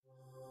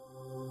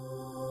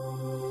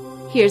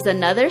Here's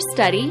another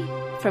study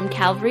from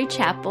Calvary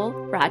Chapel,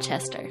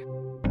 Rochester.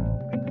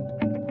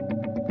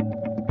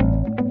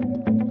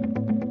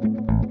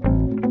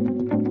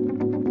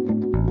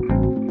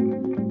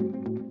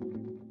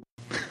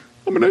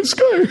 I'm a nice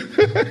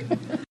guy.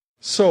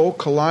 So,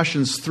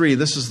 Colossians 3,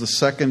 this is the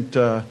second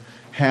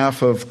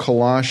half of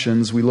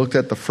Colossians. We looked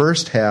at the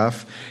first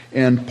half,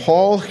 and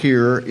Paul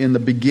here in the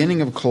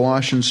beginning of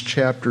Colossians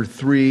chapter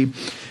 3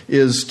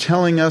 is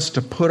telling us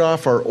to put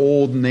off our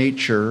old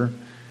nature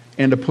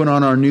and to put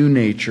on our new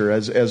nature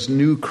as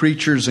new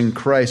creatures in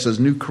Christ, as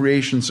new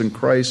creations in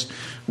Christ.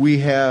 We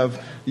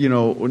have,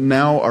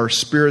 now our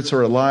spirits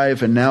are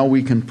alive, and now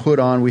we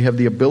have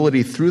the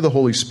ability through the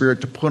Holy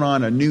Spirit to put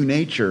on a new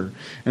nature.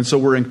 And so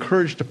we're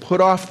encouraged to put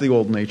off the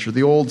old nature,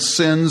 the old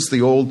sins,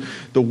 the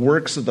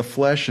works of the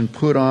flesh, and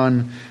put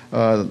on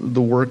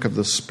the work of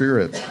the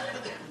Spirit.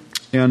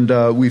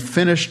 And we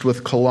finished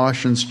with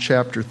Colossians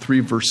chapter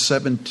 3, verse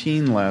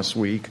 17 last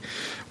week,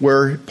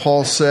 where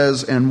Paul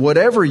says, "And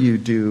whatever you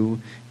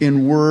do,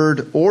 in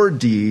word or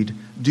deed,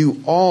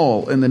 do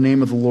all in the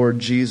name of the Lord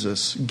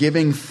Jesus,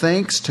 giving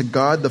thanks to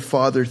God the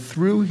Father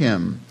through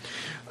Him."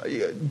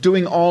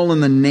 Doing all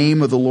in the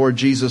name of the Lord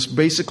Jesus.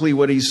 Basically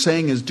what he's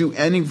saying is do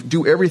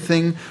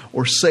everything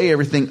or say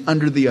everything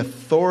under the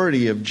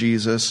authority of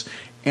Jesus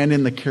and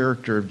in the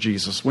character of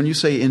Jesus. When you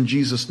say in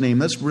Jesus' name,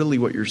 that's really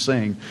what you're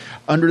saying.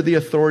 Under the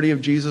authority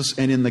of Jesus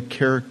and in the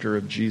character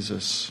of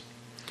Jesus.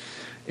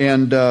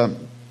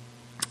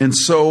 And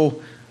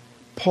so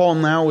Paul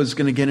now is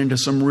going to get into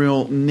some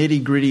real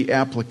nitty-gritty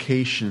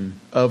application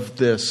of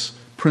this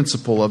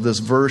principle, of this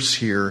verse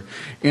here.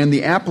 And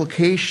the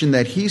application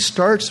that he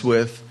starts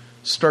with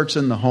starts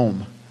in the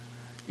home.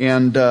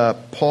 And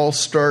Paul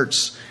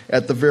starts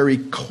at the very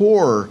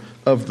core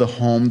of the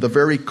home, the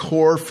very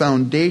core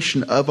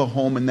foundation of a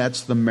home, and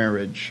that's the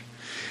marriage.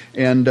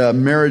 And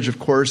marriage, of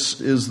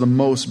course, is the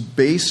most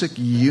basic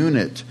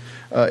unit.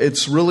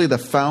 It's really the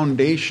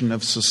foundation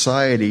of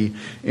society.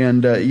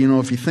 And,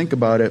 if you think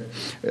about it,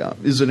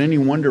 is it any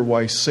wonder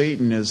why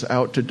Satan is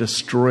out to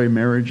destroy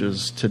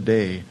marriages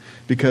today?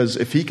 Because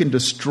if he can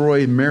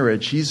destroy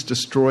marriage, he's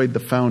destroyed the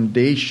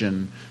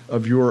foundation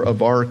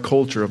of our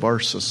culture, of our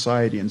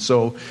society. And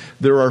so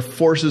there are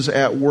forces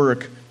at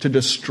work to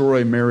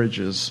destroy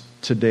marriages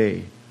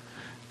today,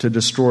 to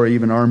destroy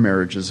even our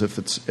marriages if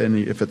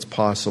it's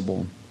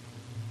possible.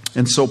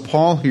 And so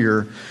Paul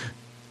here,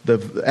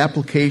 the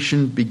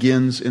application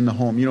begins in the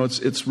home.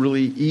 It's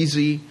really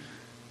easy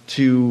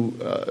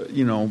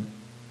to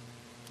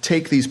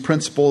take these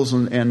principles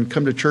and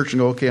come to church and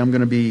go, okay, I'm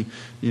going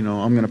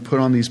to put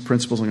on these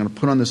principles. I'm going to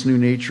put on this new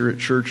nature at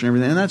church and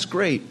everything. And that's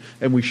great,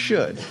 and we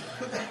should.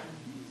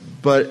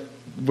 But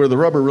where the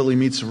rubber really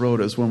meets the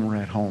road is when we're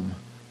at home.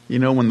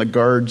 When the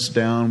guard's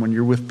down, when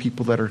you're with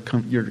people that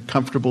you're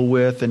comfortable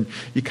with, and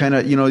you kind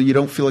of, you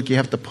don't feel like you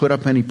have to put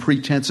up any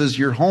pretenses.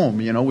 You're home,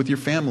 with your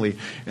family.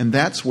 And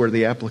that's where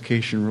the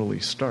application really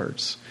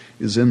starts,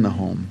 is in the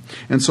home.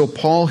 And so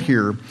Paul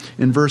here,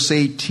 in verse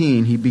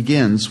 18, he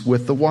begins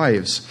with the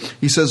wives.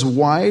 He says,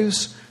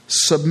 "Wives,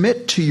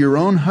 submit to your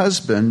own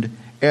husband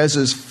as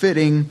is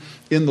fitting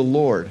in the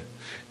Lord."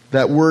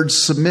 That word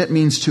submit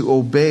means to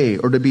obey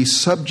or to be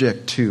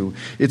subject to.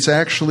 It's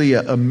actually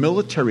a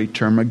military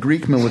term, a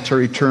Greek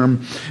military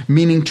term,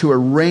 meaning to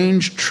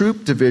arrange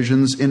troop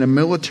divisions in a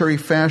military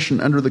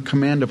fashion under the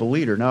command of a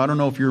leader. Now, I don't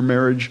know if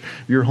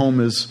your home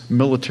is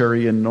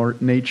military in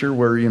nature,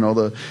 where,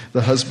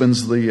 the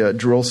husband's the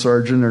drill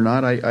sergeant or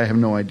not. I have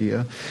no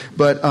idea.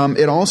 But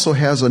it also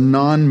has a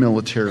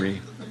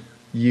non-military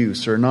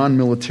use or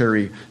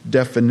non-military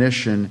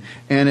definition,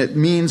 and it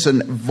means a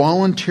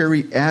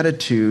voluntary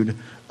attitude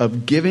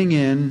of giving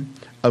in,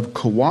 of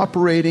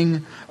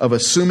cooperating, of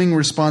assuming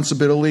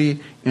responsibility,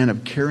 and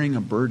of carrying a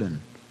burden.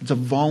 It's a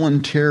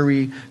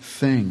voluntary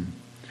thing.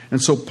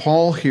 And so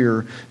Paul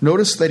here,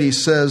 notice that he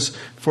says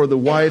for the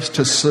wives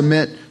to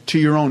submit to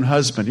your own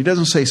husband. He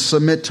doesn't say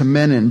submit to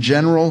men in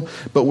general,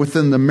 but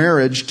within the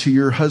marriage to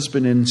your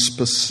husband in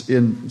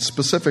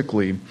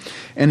specifically.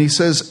 And he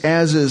says,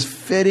 as is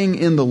fitting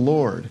in the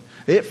Lord.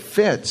 It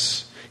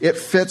fits. It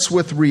fits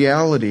with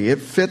reality. It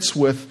fits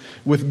with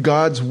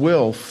God's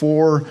will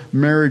for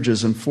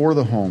marriages and for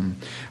the home.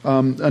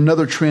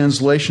 Another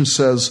translation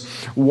says,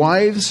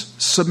 "Wives,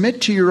 submit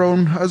to your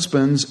own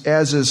husbands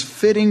as is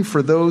fitting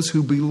for those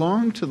who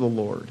belong to the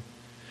Lord."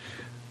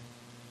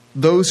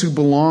 Those who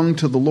belong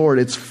to the Lord,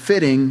 it's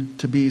fitting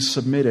to be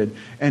submitted.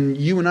 And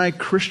you and I,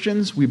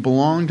 Christians, we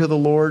belong to the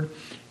Lord.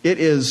 It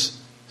is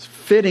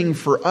fitting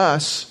for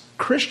us,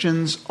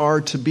 Christians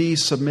are to be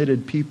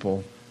submitted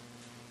people,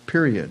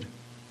 period.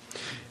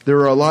 There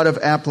are a lot of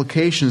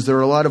applications. There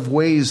are a lot of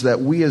ways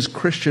that we as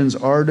Christians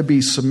are to be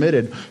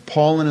submitted.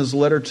 Paul, in his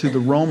letter to the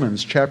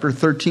Romans, chapter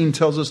 13,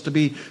 tells us to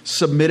be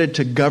submitted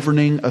to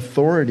governing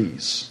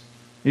authorities.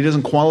 He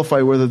doesn't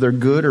qualify whether they're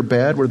good or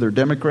bad, whether they're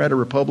Democrat or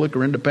Republic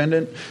or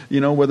independent,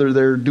 whether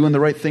they're doing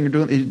the right thing or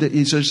doing.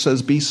 He just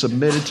says be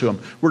submitted to them.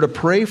 We're to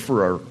pray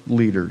for our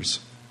leaders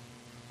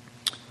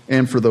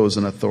and for those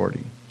in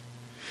authority.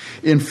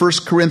 In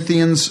 1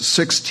 Corinthians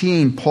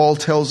 16, Paul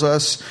tells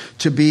us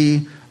to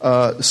be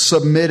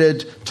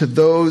submitted to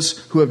those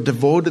who have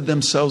devoted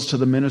themselves to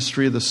the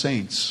ministry of the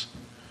saints,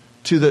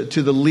 to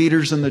the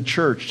leaders in the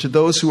church, to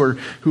those who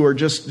are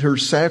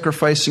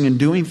sacrificing and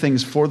doing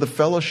things for the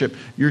fellowship.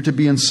 You're to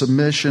be in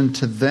submission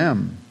to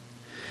them.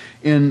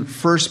 In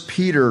 1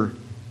 Peter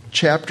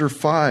chapter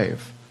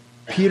 5,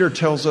 Peter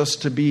tells us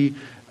to be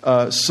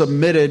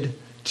submitted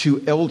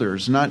to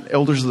elders, not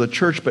elders of the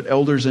church, but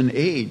elders in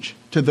age,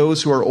 to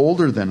those who are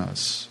older than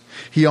us.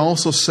 He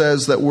also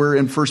says that we're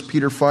in 1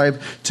 Peter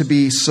 5 to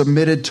be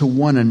submitted to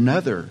one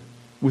another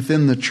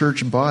within the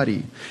church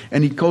body.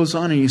 And he goes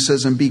on and he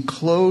says, and be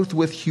clothed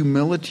with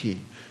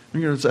humility.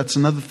 That's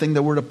another thing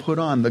that we're to put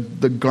on,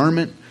 the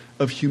garment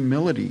of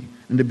humility,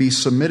 and to be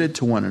submitted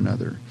to one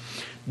another.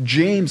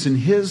 James, in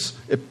his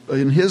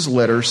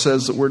letter,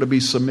 says that we're to be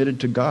submitted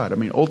to God. I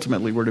mean,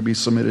 ultimately, we're to be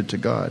submitted to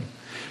God.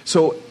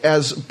 So,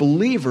 as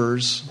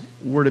believers,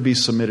 we're to be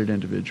submitted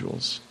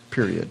individuals,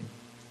 period.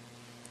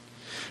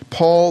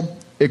 Paul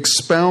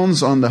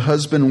expounds on the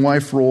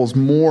husband-wife roles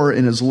more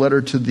in his letter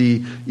to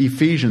the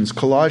Ephesians.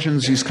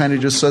 Colossians, he kind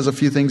of just says a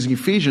few things. In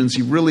Ephesians,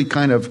 he really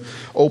kind of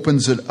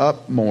opens it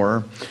up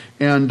more.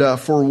 And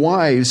for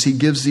wives, he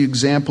gives the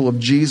example of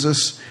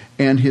Jesus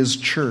and his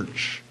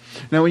church.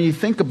 Now, when you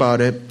think about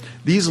it,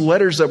 these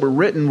letters that were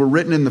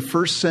written in the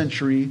first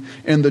century,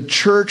 and the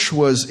church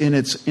was in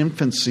its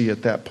infancy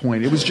at that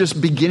point. It was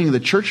just beginning. The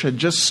church had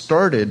just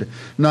started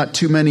not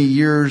too many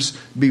years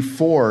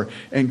before,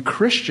 and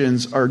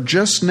Christians are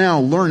just now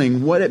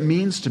learning what it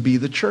means to be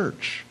the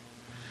church.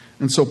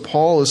 And so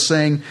Paul is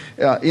saying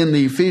in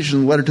the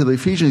Ephesians letter to the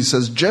Ephesians, he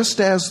says,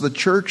 just as the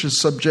church is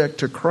subject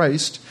to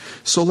Christ,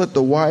 so let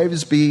the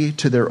wives be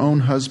to their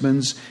own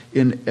husbands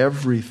in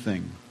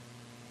everything.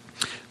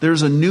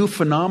 There's a new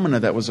phenomena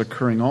that was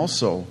occurring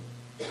also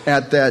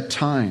at that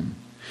time.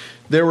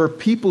 There were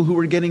people who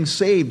were getting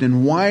saved,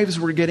 and wives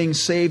were getting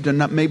saved,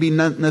 and maybe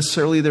not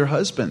necessarily their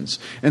husbands.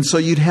 And so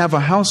you'd have a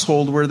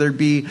household where there'd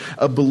be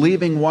a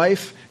believing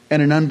wife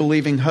and an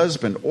unbelieving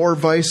husband, or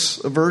vice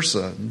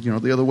versa,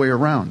 the other way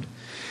around.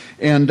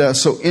 And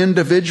so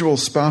individual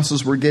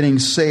spouses were getting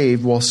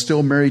saved while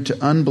still married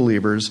to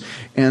unbelievers.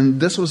 And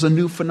this was a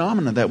new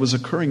phenomenon that was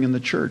occurring in the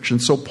church.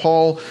 And so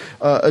Paul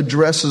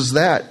addresses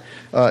that.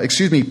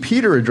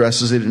 Peter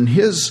addresses it in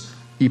his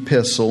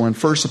epistle, in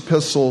 1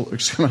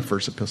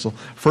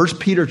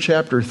 Peter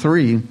chapter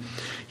 3.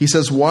 He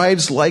says,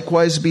 wives,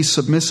 likewise be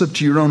submissive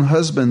to your own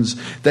husbands,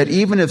 that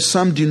even if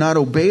some do not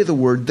obey the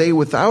word, they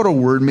without a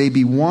word may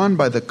be won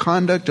by the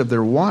conduct of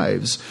their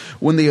wives,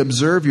 when they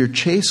observe your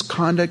chaste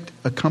conduct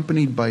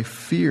accompanied by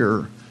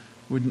fear.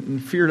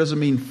 Fear doesn't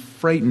mean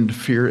frightened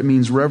fear, it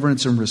means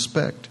reverence and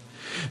respect.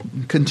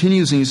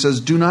 Continues and he says,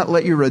 do not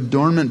let your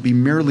adornment be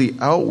merely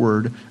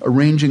outward,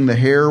 arranging the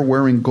hair,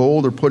 wearing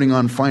gold, or putting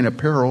on fine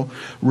apparel.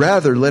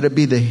 Rather, let it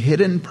be the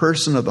hidden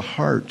person of the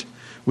heart,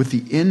 with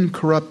the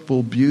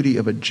incorruptible beauty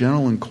of a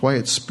gentle and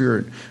quiet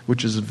spirit,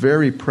 which is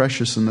very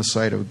precious in the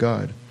sight of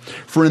God.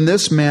 For in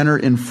this manner,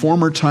 in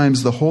former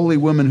times, the holy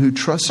women who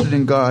trusted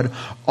in God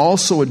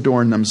also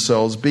adorned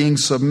themselves, being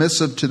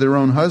submissive to their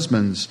own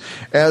husbands,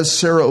 as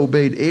Sarah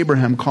obeyed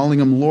Abraham, calling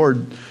him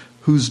Lord,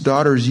 whose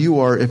daughters you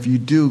are if you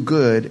do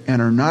good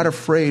and are not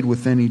afraid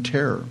with any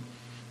terror.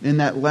 In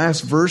that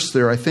last verse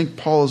there, I think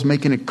Paul is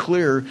making it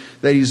clear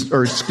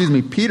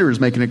that Peter is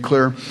making it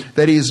clear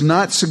that he is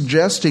not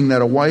suggesting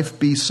that a wife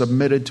be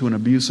submitted to an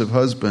abusive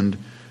husband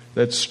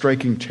that's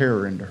striking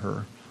terror into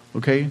her.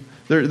 Okay?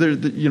 There's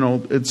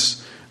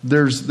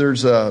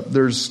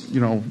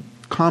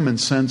common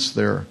sense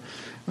there.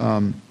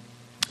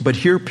 But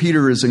here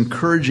Peter is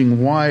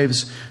encouraging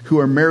wives who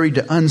are married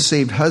to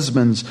unsaved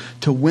husbands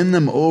to win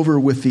them over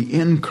with the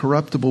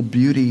incorruptible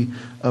beauty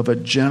of a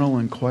gentle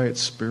and quiet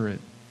spirit.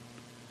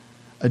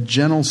 A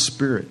gentle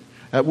spirit.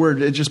 That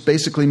word, it just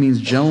basically means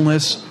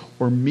gentleness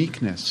or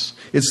meekness.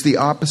 It's the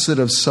opposite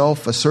of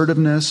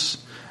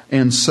self-assertiveness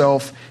and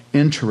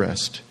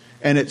self-interest.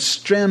 And it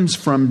stems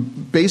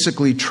from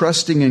basically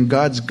trusting in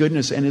God's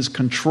goodness and His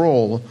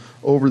control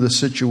over the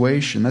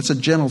situation. That's a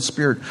gentle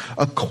spirit.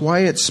 A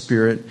quiet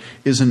spirit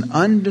is an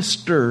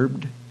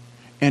undisturbed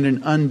and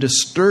an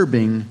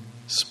undisturbing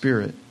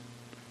spirit.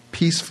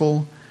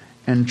 Peaceful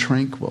and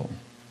tranquil.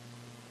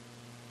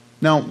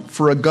 Now,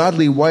 for a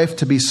godly wife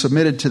to be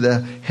submitted to the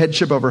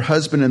headship of her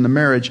husband in the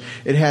marriage,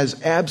 it has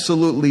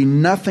absolutely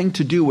nothing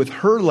to do with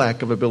her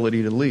lack of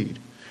ability to lead.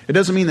 It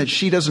doesn't mean that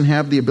she doesn't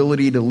have the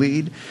ability to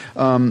lead.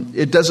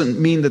 It doesn't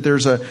mean that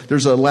there's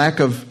a lack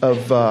of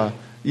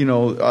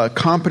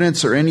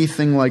competence or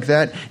anything like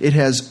that. It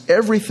has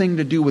everything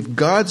to do with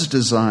God's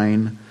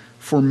design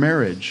for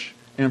marriage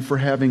and for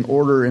having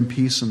order and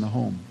peace in the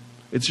home.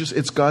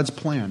 It's God's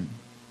plan.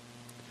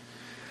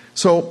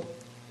 So,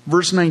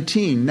 verse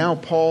 19, now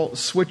Paul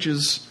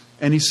switches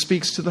and he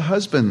speaks to the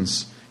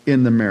husbands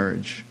in the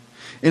marriage.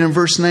 And in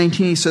verse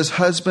 19 he says,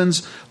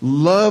 husbands,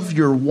 love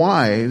your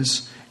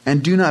wives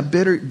and do not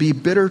be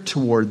bitter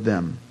toward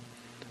them.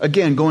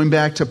 Again, going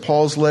back to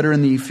Paul's letter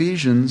in the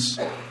Ephesians,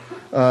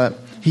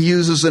 he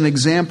uses an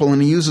example and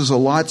he uses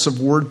lots of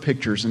word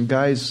pictures. And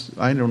guys,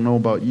 I don't know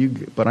about you,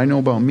 but I know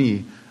about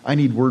me. I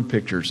need word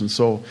pictures. And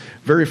so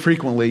very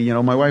frequently,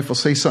 my wife will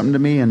say something to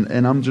me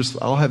and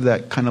I'll have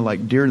that kind of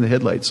like deer in the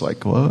headlights,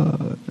 like,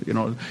 what?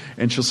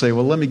 And she'll say,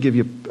 well, let me give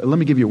you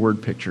a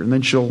word picture. And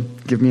then she'll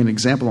give me an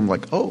example. I'm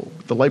like, oh,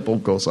 the light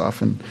bulb goes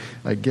off and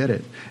I get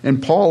it.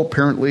 And Paul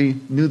apparently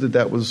knew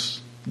that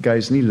was,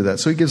 guys needed that.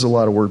 So he gives a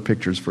lot of word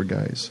pictures for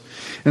guys.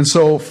 And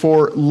so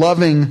for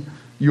loving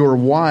your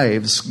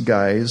wives,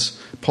 guys,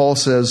 Paul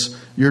says,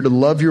 you're to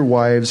love your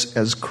wives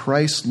as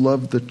Christ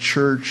loved the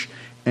church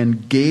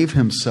and gave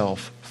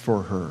himself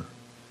for her.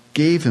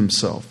 Gave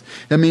himself.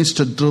 That means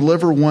to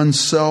deliver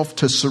oneself,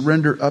 to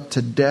surrender up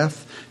to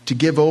death, to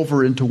give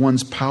over into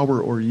one's power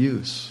or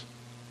use.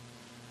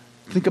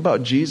 Think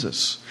about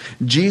Jesus.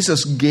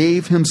 Jesus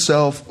gave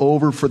himself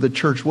over for the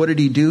church. What did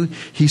he do?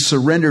 He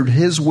surrendered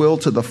his will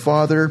to the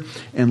Father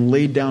and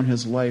laid down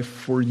his life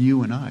for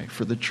you and I,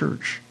 for the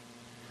church.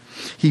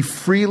 He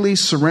freely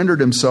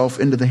surrendered himself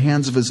into the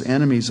hands of his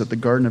enemies at the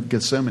Garden of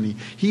Gethsemane.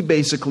 He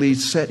basically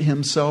set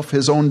himself,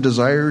 his own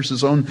desires,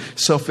 his own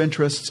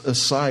self-interests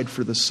aside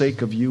for the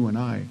sake of you and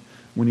I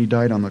when he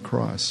died on the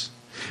cross.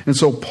 And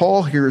so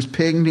Paul here is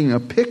painting a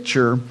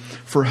picture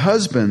for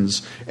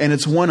husbands, and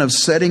it's one of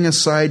setting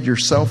aside your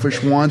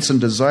selfish wants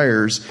and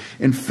desires.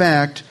 In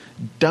fact,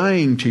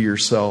 dying to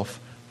yourself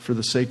for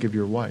the sake of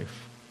your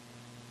wife.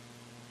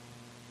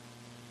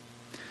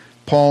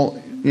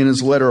 Paul, in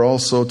his letter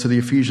also to the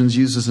Ephesians,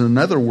 uses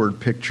another word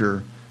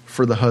picture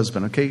for the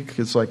husband. Okay,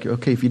 it's like,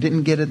 okay, if you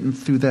didn't get it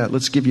through that,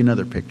 let's give you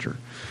another picture.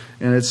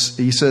 And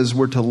he says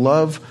we're to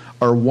love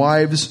our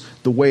wives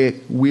the way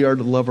we are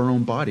to love our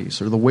own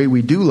bodies, or the way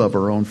we do love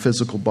our own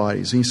physical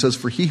bodies. And he says,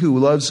 for he who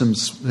loves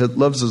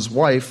his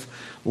wife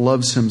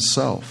loves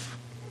himself.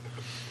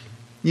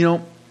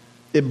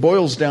 It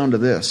boils down to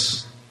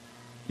this.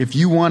 If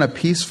you want a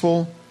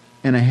peaceful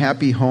and a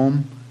happy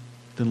home,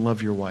 then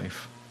love your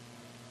wife.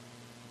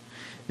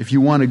 If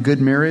you want a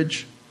good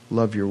marriage,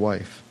 love your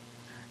wife.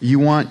 You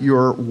want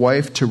your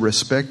wife to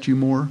respect you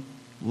more,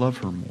 love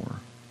her more.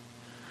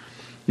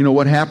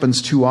 What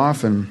happens too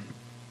often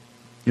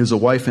is a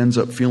wife ends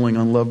up feeling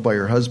unloved by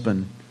her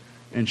husband,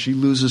 and she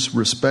loses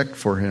respect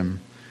for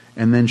him.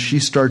 And then she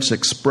starts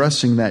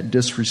expressing that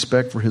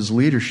disrespect for his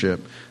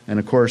leadership. And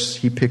of course,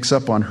 he picks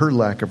up on her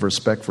lack of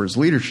respect for his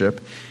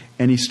leadership,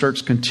 and he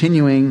starts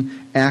continuing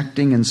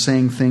acting and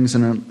saying things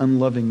in an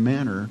unloving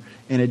manner.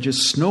 And it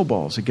just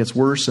snowballs. It gets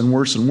worse and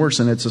worse and worse.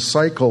 And it's a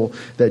cycle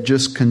that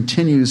just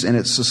continues, and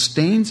it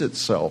sustains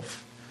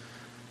itself.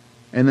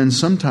 And then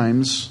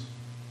sometimes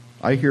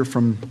I hear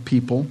from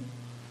people,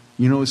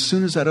 as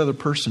soon as that other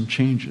person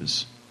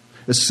changes,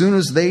 as soon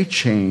as they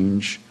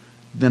change,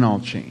 then I'll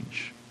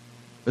change.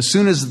 As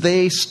soon as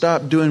they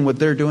stop doing what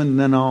they're doing,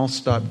 then I'll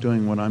stop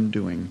doing what I'm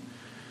doing.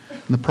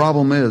 And the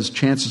problem is,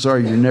 chances are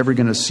you're never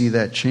going to see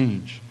that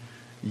change.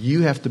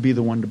 You have to be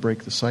the one to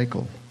break the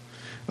cycle.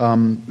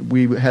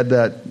 We had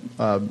that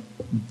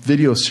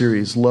video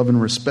series, Love and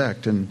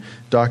Respect, and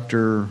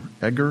Dr.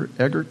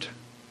 Eggert,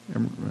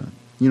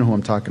 you know who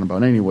I'm talking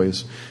about.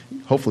 Anyways,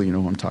 hopefully you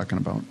know who I'm talking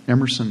about.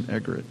 Emerson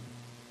Eggert.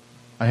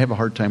 I have a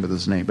hard time with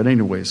his name. But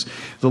anyways,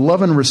 the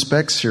Love and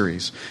Respect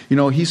series.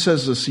 He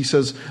says this. He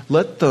says,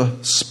 let the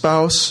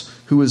spouse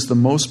who is the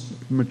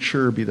most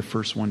mature be the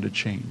first one to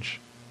change.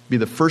 Be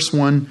the first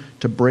one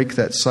to break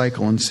that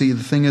cycle. And see,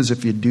 the thing is,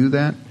 if you do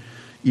that,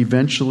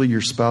 eventually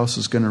your spouse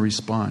is going to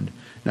respond.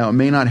 Now, it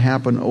may not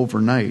happen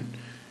overnight.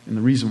 And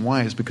the reason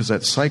why is because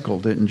that cycle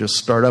didn't just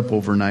start up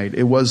overnight.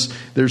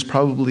 There's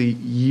probably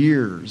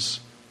years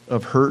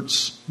of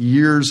hurts,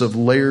 years of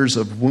layers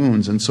of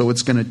wounds. And so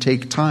it's going to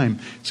take time.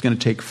 It's going to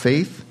take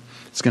faith.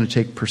 It's going to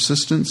take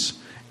persistence.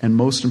 And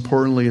most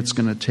importantly, it's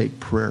going to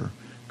take prayer.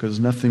 Because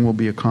nothing will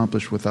be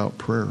accomplished without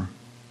prayer.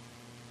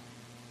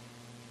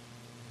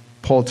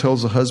 Paul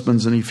tells the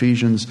husbands in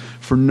Ephesians,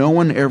 for no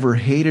one ever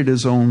hated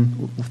his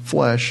own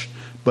flesh,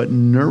 but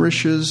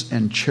nourishes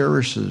and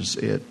cherishes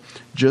it,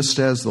 just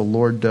as the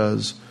Lord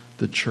does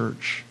the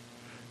church.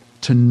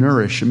 To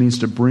nourish, it means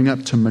to bring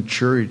up to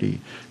maturity,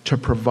 to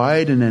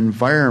provide an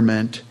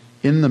environment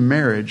in the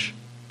marriage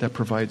that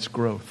provides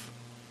growth.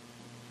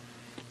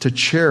 To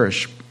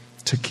cherish,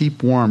 to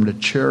keep warm, to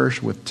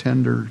cherish with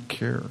tender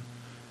care.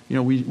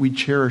 We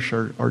cherish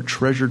our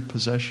treasured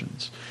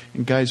possessions.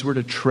 And guys, we're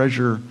to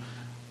treasure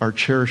our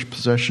cherished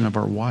possession of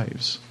our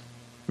wives.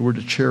 We're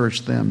to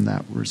cherish them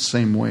that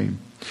same way.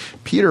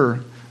 Peter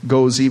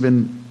goes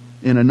even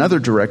in another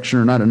direction,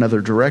 or not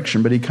another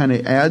direction, but he kind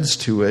of adds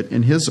to it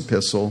in his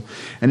epistle.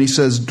 And he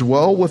says,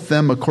 dwell with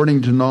them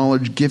according to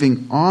knowledge,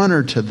 giving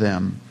honor to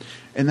them.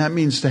 And that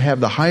means to have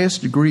the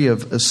highest degree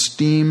of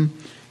esteem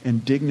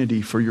and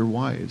dignity for your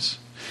wives.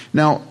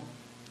 Now,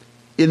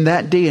 in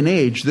that day and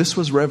age, this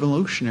was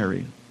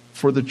revolutionary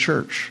for the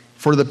church,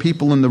 for the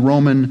people in the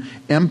Roman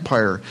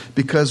Empire,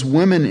 because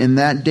women in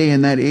that day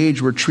and that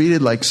age were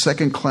treated like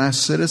second-class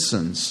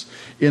citizens.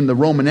 In the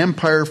Roman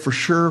Empire, for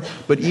sure,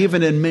 but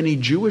even in many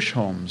Jewish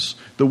homes,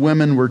 the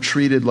women were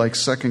treated like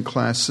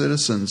second-class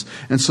citizens.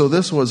 And so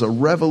this was a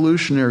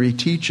revolutionary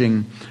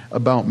teaching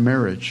about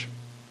marriage.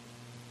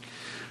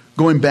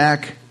 Going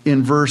back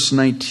in verse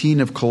 19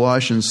 of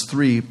Colossians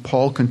 3,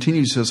 Paul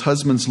continues, says,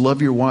 husbands,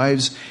 love your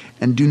wives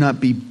and do not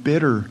be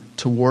bitter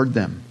toward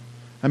them.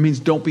 That means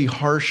don't be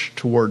harsh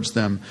towards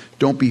them.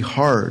 Don't be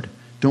hard.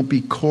 Don't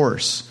be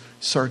coarse,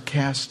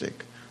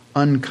 sarcastic,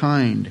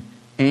 unkind,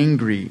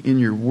 angry in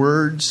your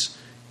words,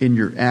 in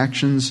your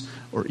actions,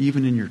 or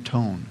even in your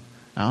tone.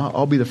 Now,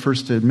 I'll be the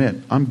first to admit,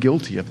 I'm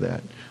guilty of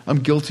that. I'm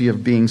guilty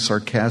of being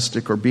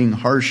sarcastic or being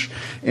harsh,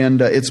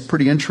 and it's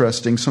pretty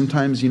interesting.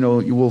 Sometimes,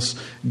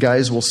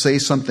 guys will say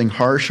something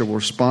harsh or will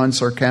respond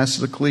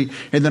sarcastically,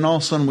 and then all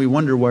of a sudden we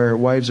wonder why our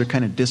wives are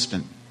kind of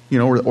distant,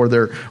 or all of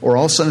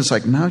a sudden it's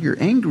like, now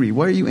you're angry.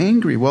 Why are you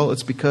angry? Well,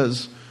 it's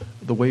because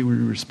of the way we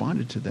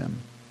responded to them.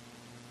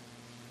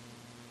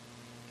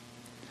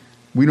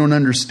 We don't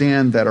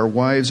understand that our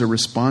wives are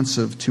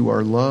responsive to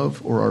our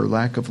love or our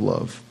lack of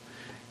love.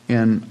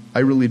 And I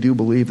really do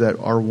believe that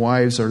our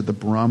wives are the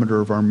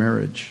barometer of our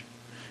marriage.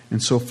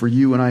 And so for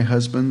you and I,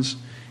 husbands,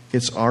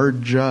 it's our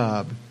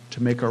job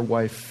to make our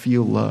wife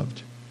feel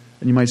loved.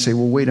 And you might say,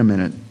 well, wait a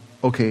minute.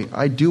 Okay,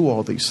 I do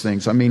all these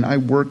things. I mean, I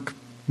work,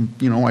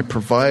 I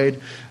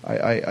provide,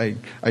 I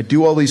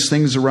do all these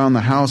things around the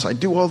house. I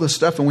do all this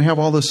stuff, and we have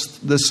all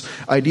this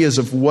ideas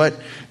of what,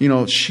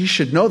 she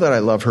should know that I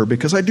love her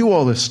because I do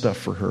all this stuff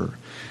for her.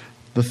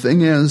 The thing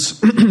is,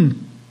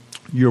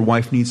 your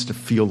wife needs to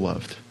feel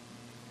loved.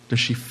 Does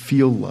she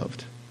feel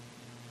loved?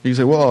 You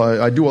say, well,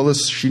 I do all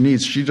this she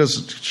needs.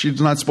 She's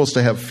not supposed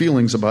to have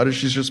feelings about it.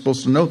 She's just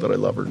supposed to know that I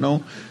love her.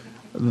 No,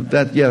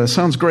 that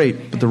sounds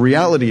great. But the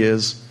reality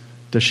is,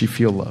 does she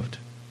feel loved?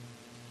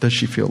 Does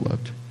she feel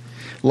loved?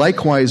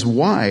 Likewise,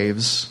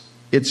 wives,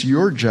 it's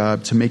your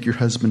job to make your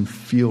husband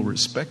feel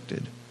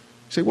respected.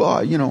 You say,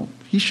 well,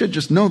 he should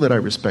just know that I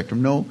respect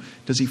him. No,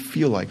 does he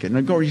feel like it?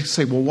 And you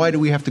say, well, why do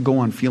we have to go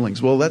on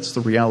feelings? Well, that's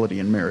the reality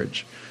in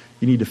marriage.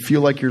 You need to feel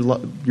like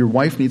your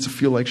wife needs to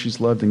feel like she's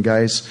loved. And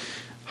guys,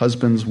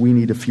 husbands, we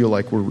need to feel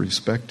like we're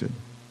respected.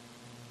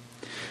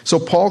 So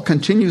Paul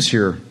continues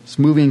here. He's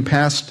moving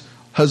past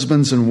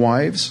husbands and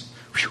wives.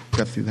 Whew,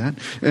 got through that.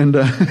 And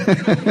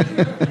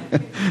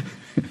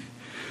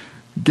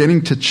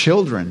getting to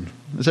children.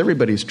 It's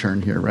everybody's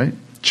turn here, right?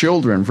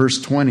 Children,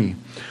 verse 20.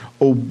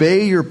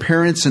 Obey your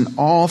parents in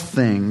all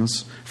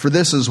things, for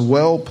this is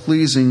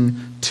well-pleasing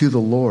to the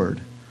Lord.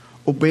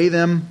 Obey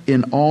them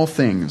in all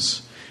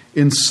things.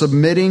 In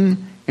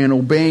submitting and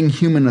obeying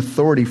human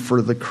authority,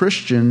 for the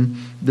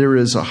Christian, there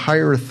is a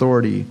higher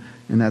authority,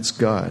 and that's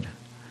God.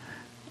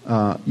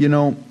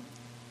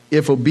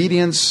 If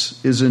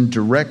obedience is in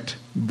direct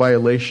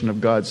violation of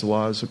God's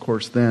laws, of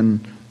course,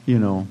 then,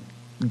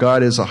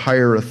 God is a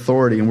higher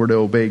authority, and we're to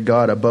obey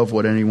God above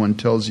what anyone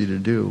tells you to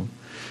do.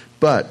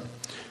 But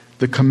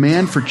the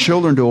command for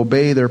children to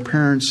obey their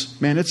parents,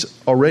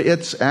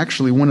 it's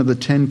actually one of the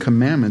 10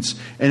 commandments,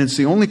 and it's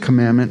the only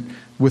commandment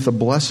with a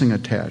blessing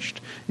attached.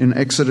 In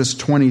Exodus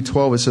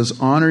 20:12, it says,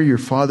 honor your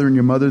father and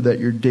your mother, that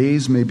your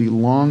days may be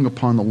long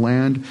upon the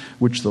land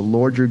which the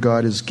Lord your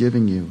God is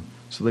giving you.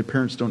 So the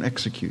parents don't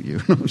execute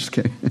you. No, I'm just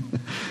kidding.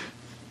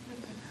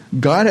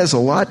 God has a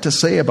lot to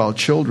say about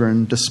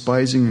children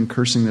despising and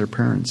cursing their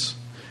parents.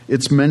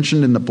 It's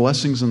mentioned in the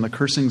blessings and the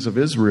cursings of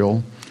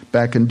Israel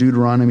back in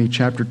Deuteronomy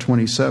chapter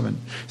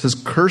 27. It says,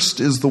 cursed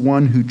is the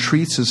one who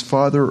treats his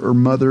father or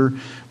mother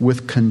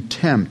with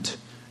contempt.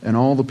 And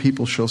all the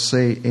people shall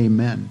say,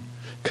 amen.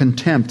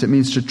 Contempt, it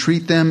means to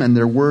treat them and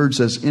their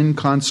words as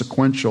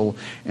inconsequential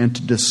and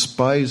to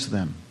despise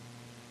them.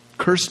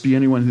 Cursed be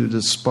anyone who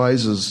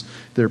despises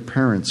their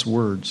parents'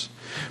 words.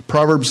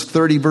 Proverbs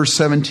 30, verse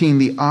 17,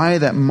 the eye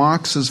that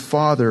mocks his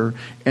father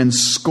and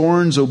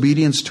scorns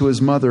obedience to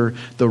his mother,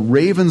 the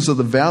ravens of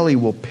the valley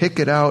will pick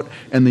it out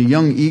and the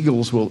young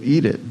eagles will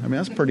eat it. I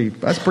mean,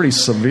 that's pretty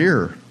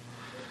severe.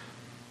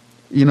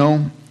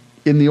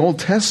 In the Old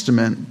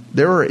Testament,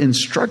 there are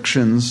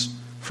instructions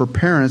for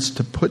parents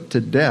to put to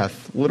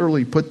death,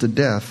 literally put to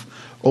death,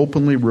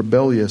 openly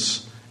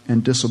rebellious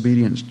and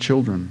disobedient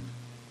children.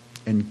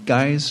 And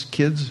guys,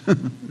 kids,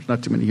 there's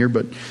not too many here,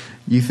 but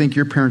you think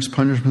your parents'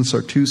 punishments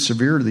are too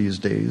severe these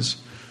days.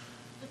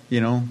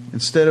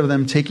 Instead of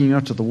them taking you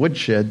out to the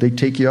woodshed, they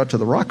take you out to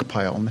the rock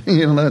pile.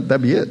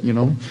 That'd be it,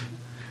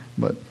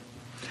 But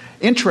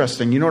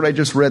interesting, you know what I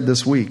just read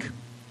this week?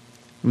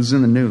 It was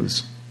in the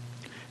news.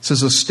 It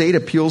says a state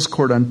appeals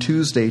court on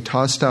Tuesday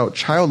tossed out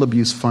child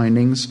abuse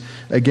findings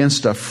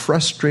against a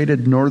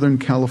frustrated Northern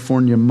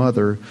California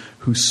mother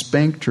who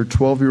spanked her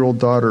 12-year-old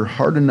daughter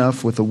hard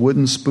enough with a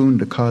wooden spoon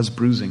to cause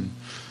bruising.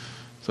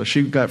 So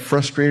she got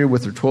frustrated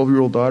with her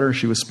 12-year-old daughter.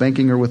 She was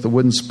spanking her with a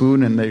wooden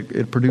spoon, and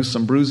it produced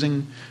some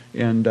bruising.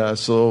 And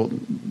so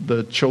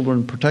the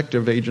Children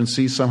Protective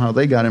Agency, somehow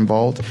they got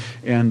involved,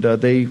 and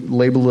they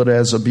labeled it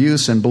as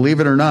abuse. And believe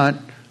it or not,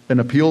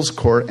 an appeals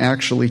court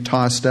actually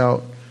tossed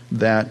out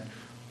that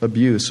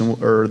abuse,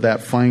 or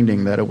that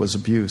finding that it was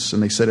abuse,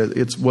 and they said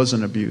it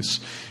wasn't abuse.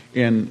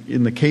 And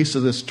in the case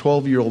of this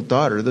 12-year-old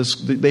daughter,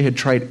 they had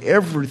tried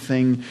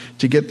everything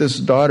to get this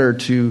daughter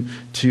to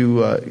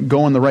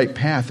go on the right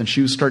path, and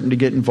she was starting to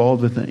get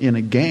involved in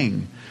a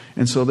gang.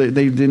 And so they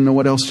didn't know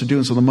what else to do,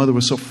 and so the mother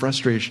was so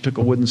frustrated, she took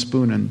a wooden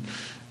spoon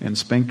and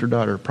spanked her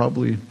daughter,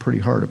 probably pretty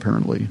hard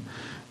apparently.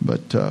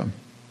 But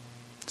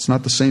it's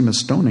not the same as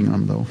stoning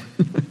them, though.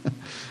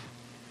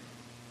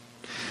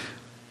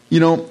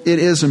 It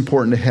is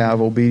important to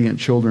have obedient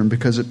children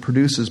because it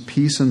produces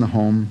peace in the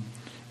home,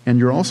 and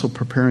you're also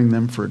preparing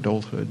them for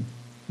adulthood.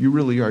 You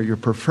really are. You're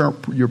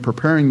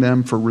preparing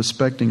them for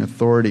respecting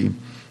authority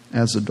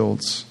as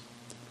adults.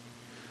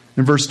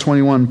 In verse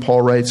 21,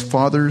 Paul writes,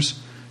 "Fathers,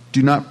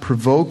 do not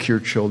provoke your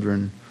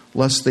children,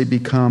 lest they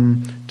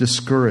become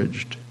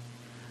discouraged."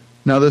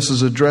 Now, this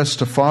is addressed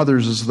to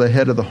fathers as the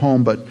head of the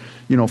home, but,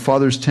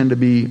 fathers tend to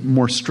be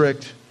more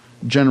strict,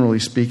 generally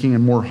speaking,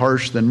 and more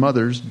harsh than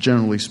mothers,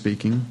 generally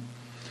speaking.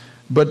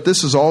 But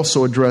this is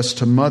also addressed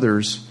to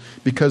mothers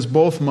because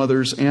both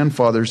mothers and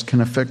fathers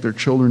can affect their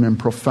children in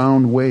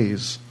profound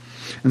ways.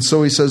 And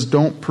so he says,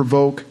 don't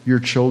provoke your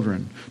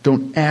children.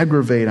 Don't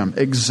aggravate them,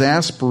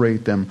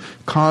 exasperate them,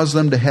 cause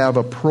them to have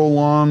a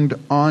prolonged,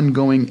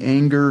 ongoing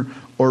anger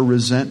or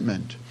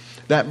resentment.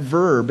 That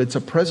verb, it's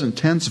a present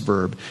tense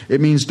verb.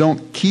 It means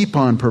don't keep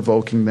on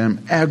provoking them,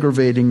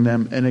 aggravating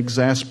them, and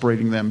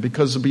exasperating them.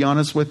 Because to be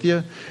honest with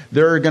you,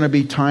 there are going to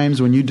be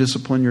times when you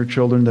discipline your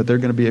children that they're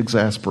going to be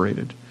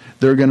exasperated.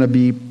 They're going to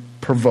be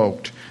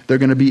provoked. They're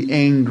going to be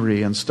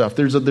angry and stuff.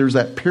 There's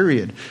that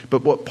period.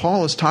 But what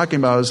Paul is talking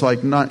about is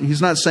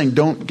he's not saying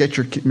don't get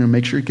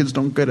make sure your kids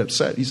don't get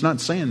upset. He's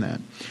not saying that.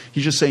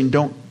 He's just saying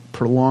don't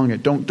prolong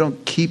it.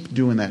 Don't keep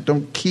doing that.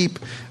 Don't keep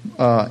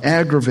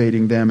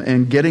aggravating them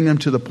and getting them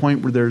to the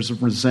point where there's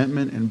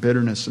resentment and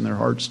bitterness in their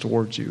hearts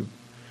towards you.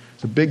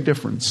 It's a big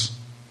difference.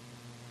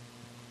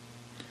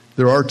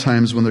 There are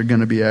times when they're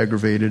going to be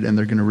aggravated and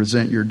they're going to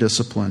resent your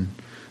discipline.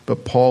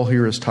 But Paul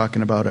here is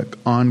talking about an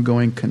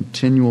ongoing,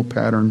 continual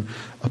pattern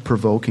of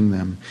provoking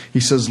them. He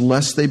says,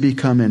 lest they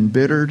become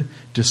embittered,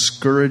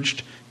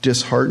 discouraged,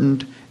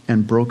 disheartened,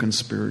 and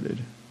broken-spirited.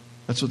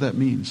 That's what that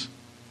means.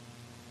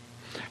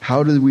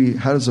 How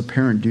does a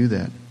parent do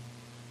that?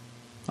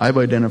 I've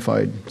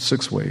identified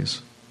 6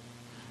 ways.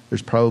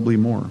 There's probably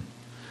more.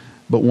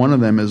 But one of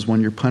them is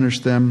when you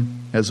punish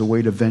them as a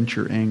way to vent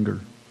your anger.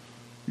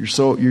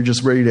 You're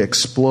just ready to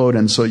explode,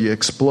 and so you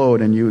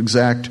explode and you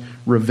exact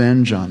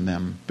revenge on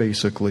them,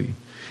 basically.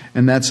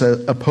 And that's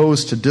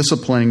opposed to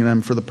disciplining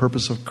them for the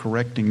purpose of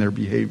correcting their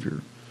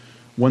behavior.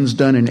 One's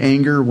done in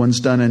anger, one's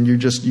done and you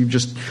just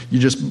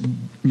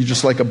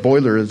like a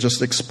boiler that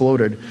just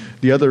exploded.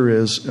 The other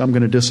is I'm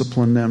going to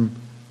discipline them,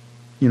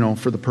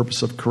 for the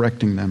purpose of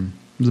correcting them.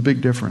 There's a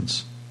big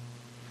difference.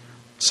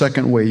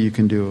 Second way you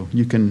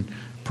can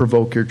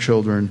provoke your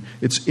children.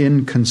 It's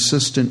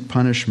inconsistent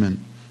punishment.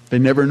 They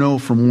never know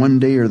from one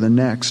day or the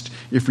next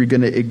if you're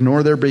going to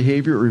ignore their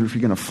behavior or if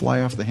you're going to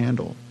fly off the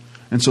handle.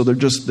 And so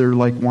they're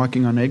like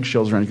walking on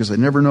eggshells around because they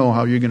never know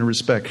how you're going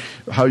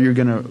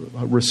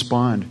to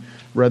respond,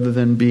 rather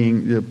than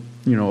being,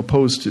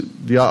 opposed to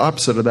the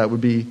opposite of that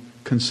would be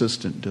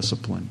consistent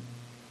discipline.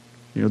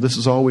 This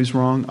is always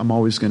wrong. I'm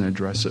always going to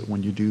address it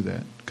when you do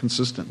that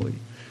consistently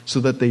so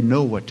that they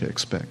know what to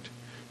expect.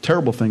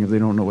 Terrible thing if they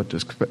don't know what to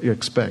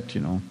expect,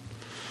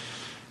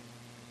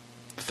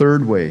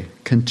 Third way,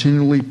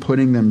 continually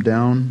putting them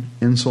down,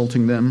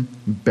 insulting them,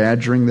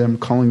 badgering them,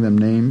 calling them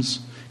names,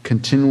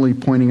 continually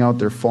pointing out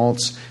their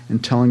faults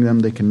and telling them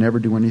they can never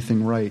do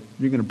anything right.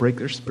 You're going to break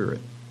their spirit.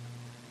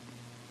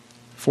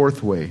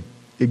 Fourth way,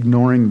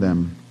 ignoring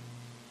them.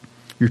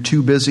 You're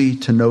too busy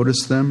to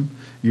notice them.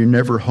 You're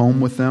never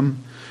home with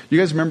them. You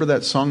guys remember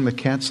that song, The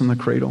Cat's in the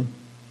Cradle?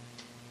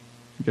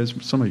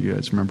 Some of you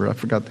guys remember. I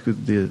forgot who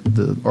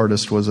the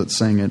artist was that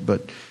sang it,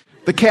 but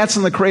The Cat's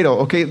in the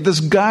Cradle. Okay,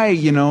 this guy,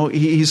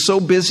 he's so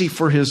busy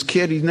for his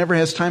kid. He never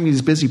has time.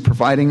 He's busy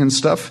providing and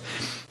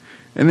stuff.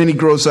 And then he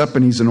grows up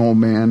and he's an old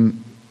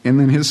man. And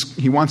then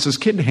he wants his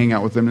kid to hang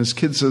out with him. His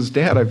kid says,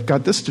 "Dad, I've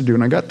got this to do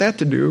and I got that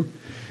to do."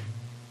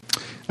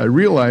 I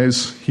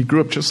realize he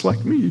grew up just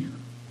like me.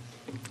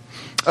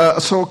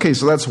 So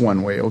that's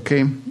one way,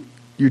 okay?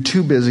 You're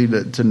too busy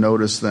to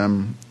notice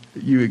them.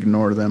 You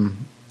ignore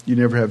them. You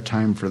never have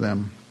time for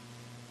them.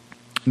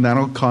 And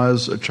that'll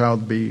cause a child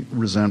to be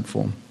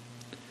resentful.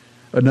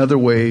 Another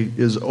way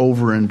is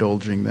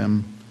overindulging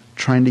them,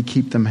 trying to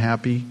keep them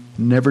happy,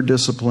 never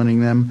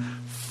disciplining them,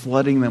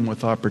 flooding them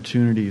with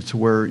opportunity to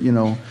where,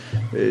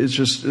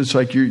 it's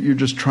like you're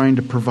just trying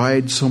to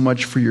provide so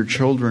much for your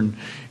children,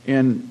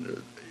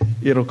 and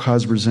it'll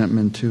cause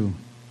resentment too.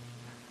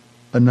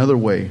 Another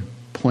way,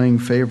 playing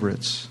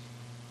favorites.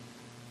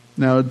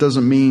 Now, it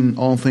doesn't mean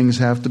all things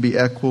have to be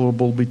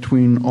equitable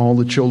between all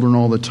the children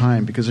all the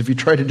time, because if you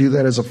try to do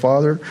that as a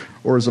father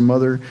or as a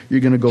mother, you're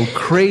going to go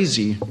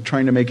crazy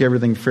trying to make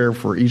everything fair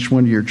for each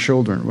one of your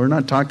children. We're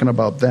not talking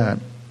about that.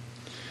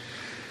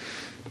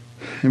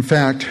 In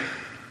fact,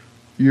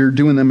 you're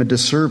doing them a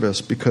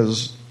disservice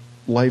because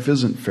life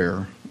isn't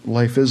fair.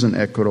 Life isn't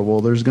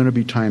equitable. There's going to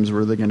be times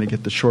where they're going to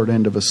get the short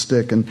end of a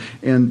stick, and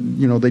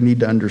they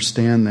need to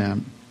understand that.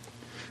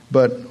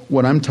 But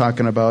what I'm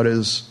talking about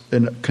is a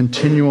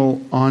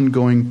continual,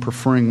 ongoing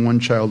preferring one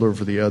child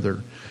over the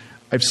other.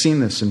 I've seen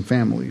this in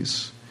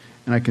families,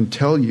 and I can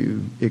tell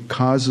you it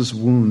causes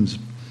wounds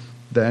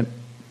that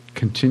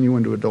continue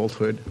into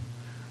adulthood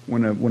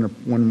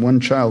when one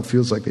child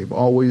feels like they've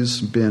always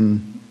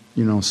been,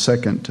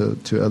 second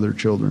to other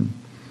children.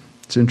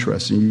 It's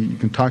interesting. You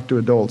can talk to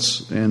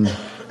adults, and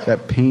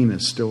that pain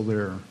is still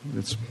there.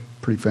 It's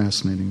pretty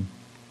fascinating.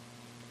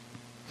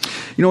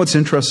 You know what's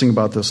interesting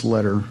about this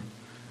letter?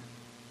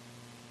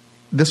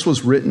 This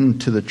was written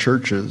to the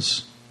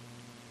churches,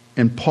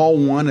 and Paul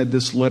wanted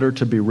this letter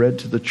to be read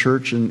to the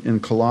church in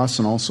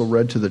Colossae and also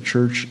read to the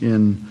church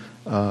in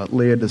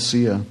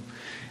Laodicea.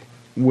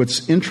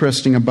 What's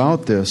interesting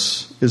about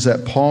this is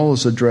that Paul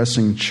is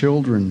addressing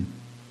children,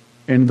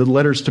 and the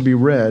letter's to be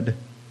read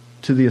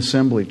to the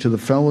assembly, to the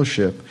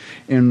fellowship.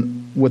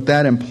 And what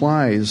that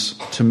implies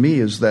to me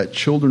is that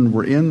children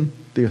were in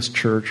this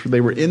church,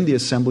 they were in the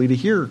assembly to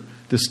hear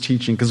this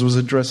teaching because it was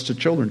addressed to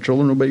children.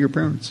 Children, obey your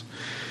parents.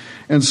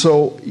 And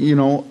so,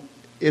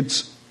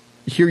 it's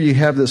here you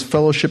have this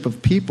fellowship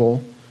of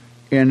people,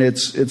 and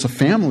it's a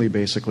family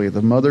basically.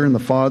 The mother and the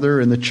father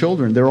and the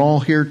children, they're all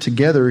here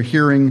together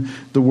hearing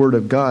the Word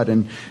of God.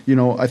 And,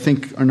 I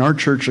think in our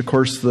church, of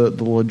course, the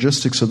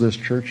logistics of this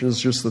church is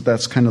just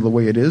that's kind of the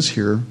way it is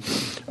here.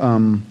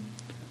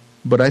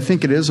 But I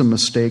think it is a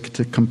mistake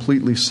to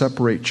completely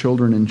separate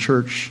children in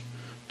church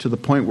to the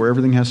point where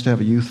everything has to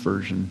have a youth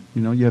version.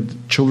 You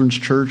have children's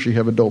church, you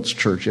have adults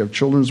church, you have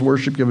children's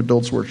worship, you have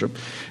adults worship.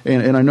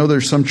 And I know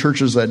there's some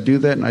churches that do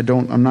that, and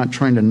I'm not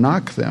trying to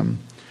knock them.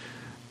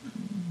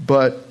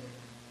 But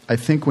I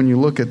think when you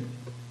look at,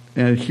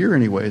 and here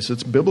anyways,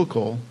 it's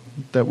biblical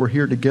that we're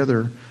here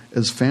together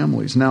as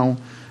families. Now,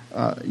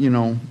 I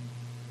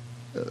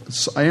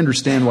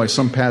understand why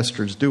some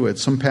pastors do it.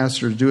 Some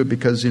pastors do it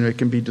because, it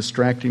can be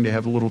distracting to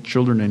have little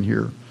children in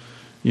here,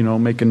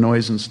 making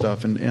noise and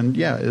stuff. And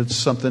yeah, it's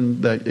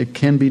something that it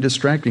can be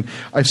distracting.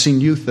 I've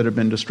seen youth that have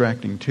been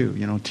distracting too,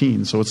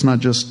 teens. So it's not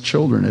just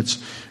children,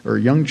 or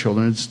young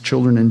children, it's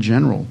children in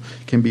general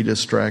can be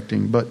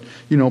distracting. But,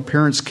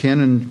 parents can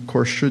and of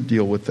course should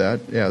deal with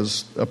that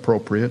as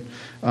appropriate.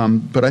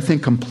 But I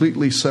think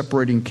completely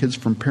separating kids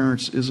from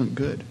parents isn't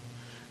good.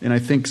 And I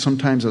think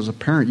sometimes as a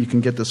parent, you can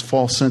get this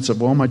false sense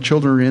of, well, my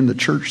children are in the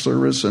church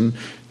service and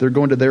they're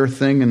going to their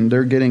thing and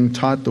they're getting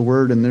taught the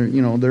word and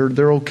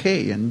they're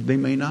okay, and they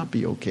may not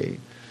be okay.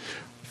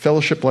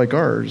 Fellowship like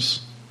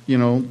ours,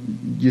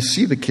 you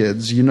see the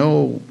kids, you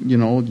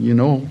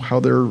know how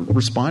they're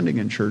responding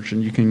in church,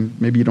 and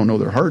maybe you don't know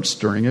their hearts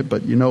during it,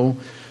 but you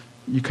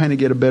kind of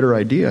get a better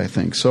idea, I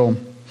think. So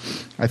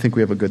I think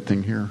we have a good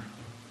thing here,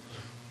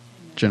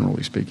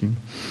 generally speaking.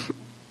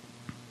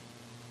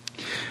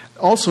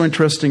 Also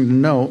interesting to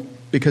note,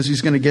 because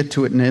he's going to get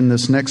to it in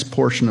this next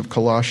portion of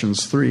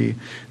Colossians 3,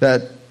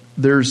 that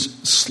there's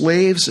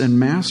slaves and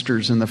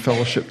masters in the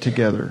fellowshipping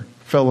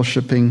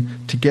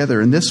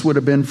together. And this would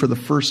have been for the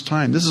first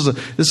time.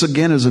 This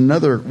again is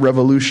another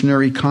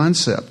revolutionary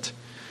concept.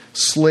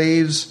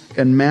 Slaves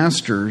and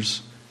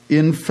masters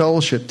in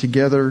fellowship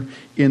together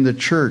in the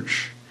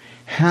church.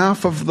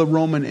 Half of the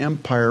Roman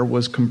Empire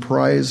was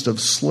comprised of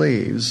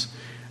slaves,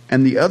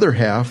 and the other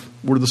half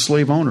were the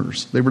slave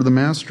owners. They were the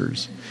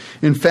masters.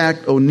 In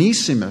fact,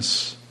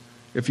 Onesimus,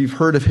 if you've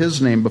heard of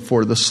his name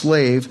before, the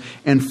slave,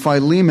 and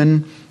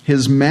Philemon,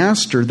 his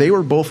master, they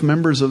were both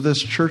members of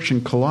this church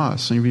in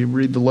Colossae. And if you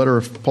read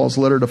Paul's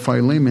letter to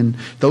Philemon,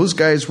 those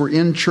guys were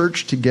in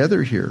church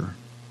together here.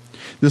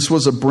 This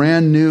was a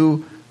brand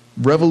new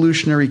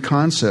revolutionary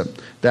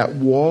concept. That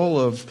wall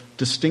of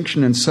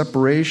distinction and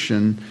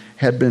separation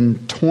had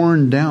been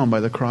torn down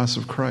by the cross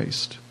of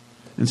Christ.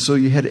 And so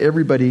you had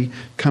everybody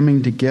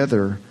coming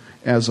together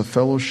as a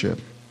fellowship.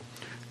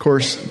 Of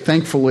course,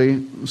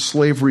 thankfully,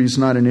 slavery is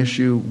not an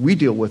issue we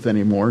deal with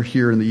anymore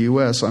here in the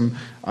U.S.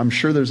 I'm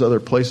sure there's other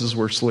places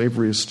where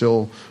slavery is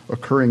still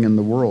occurring in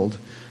the world.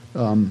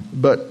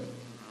 But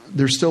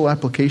there's still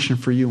application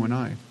for you and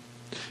I.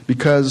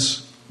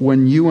 Because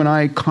when you and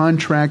I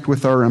contract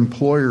with our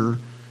employer,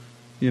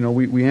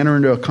 we enter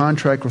into a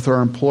contract with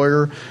our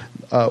employer,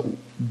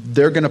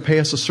 they're going to pay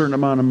us a certain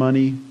amount of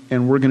money,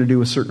 and we're going to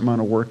do a certain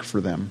amount of work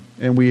for them.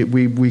 And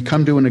we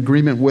come to an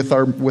agreement with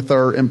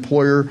our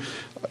employer.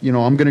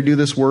 I'm going to do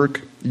this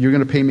work, you're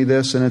going to pay me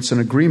this, and it's an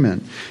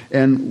agreement.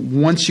 And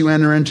once you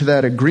enter into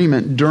that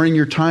agreement, during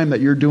your time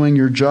that you're doing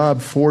your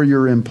job for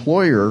your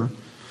employer,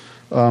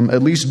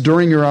 at least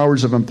during your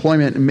hours of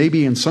employment, and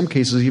maybe in some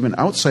cases even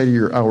outside of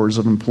your hours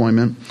of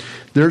employment,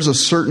 there's a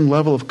certain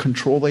level of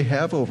control they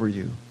have over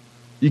you.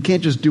 You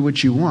can't just do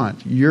what you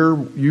want.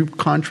 You've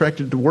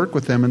contracted to work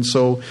with them, and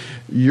so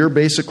you're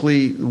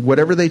basically,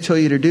 whatever they tell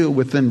you to do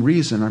within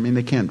reason. I mean,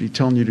 they can't be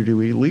telling you to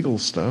do illegal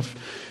stuff.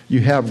 You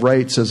have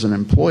rights as an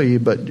employee,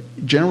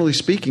 but generally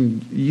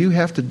speaking, you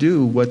have to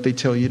do what they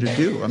tell you to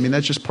do. I mean,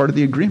 that's just part of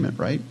the agreement,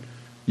 right?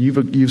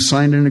 You've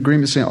signed an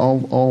agreement saying,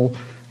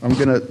 I'm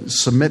going to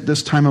submit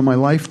this time of my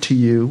life to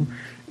you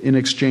in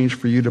exchange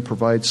for you to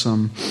provide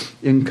some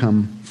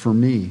income for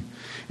me.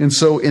 And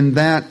so in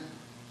that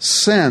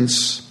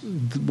sense,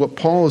 what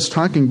Paul is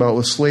talking about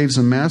with slaves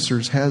and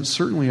masters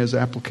certainly has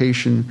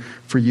application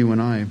for you and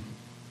I.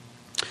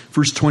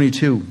 Verse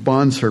 22,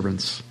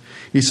 bondservants.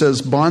 He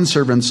says,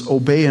 bondservants,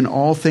 obey in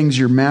all things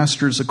your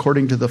masters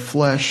according to the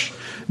flesh,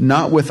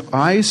 not with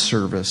eye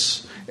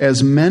service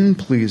as men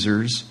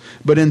pleasers,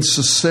 but in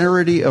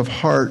sincerity of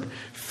heart,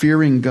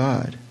 fearing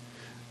God.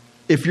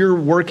 If you're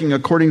working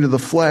according to the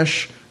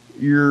flesh,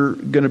 you're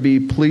going to be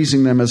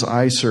pleasing them as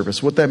eye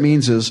service. What that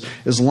means is,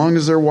 as long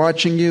as they're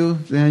watching you,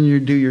 then you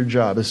do your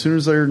job. As soon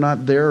as they're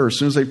not there, or as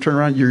soon as they turn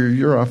around,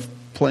 you're off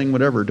playing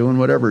whatever, doing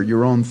whatever,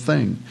 your own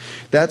thing.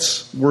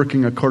 That's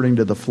working according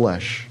to the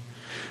flesh.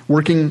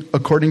 Working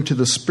according to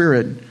the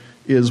Spirit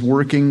is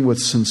working with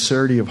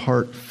sincerity of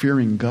heart,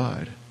 fearing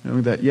God.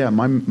 Knowing that, yeah,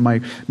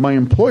 my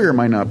employer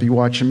might not be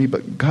watching me,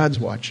 but God's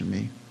watching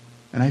me,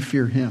 and I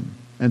fear Him.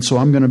 And so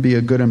I'm going to be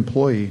a good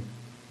employee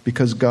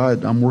because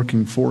I'm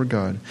working for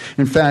God.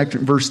 In fact,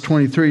 verse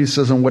 23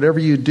 says, and whatever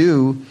you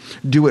do,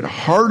 do it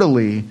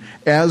heartily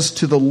as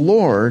to the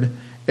Lord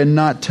and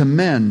not to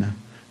men,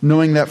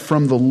 knowing that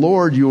from the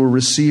Lord you will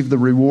receive the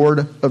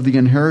reward of the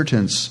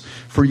inheritance,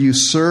 for you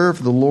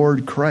serve the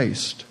Lord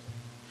Christ.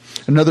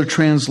 Another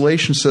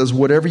translation says,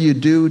 whatever you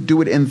do,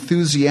 do it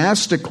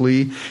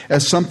enthusiastically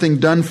as something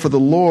done for the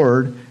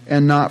Lord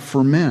and not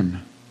for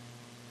men.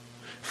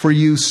 For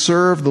you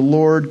serve the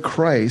Lord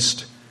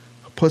Christ,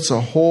 puts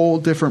a whole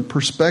different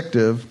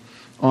perspective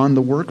on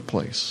the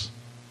workplace.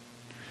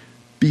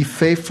 Be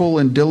faithful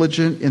and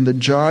diligent in the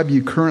job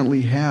you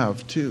currently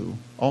have, too,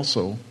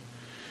 also.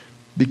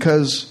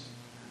 Because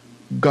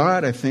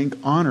God, I think,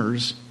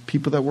 honors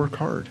people that work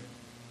hard.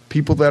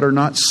 People that are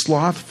not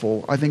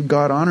slothful. I think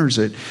God honors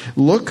it.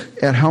 Look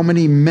at how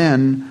many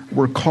men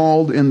were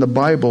called in the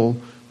Bible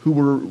who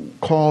were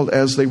called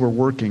as they were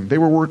working. They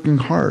were working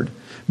hard.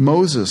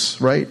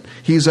 Moses, right?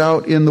 He's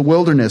out in the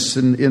wilderness,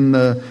 in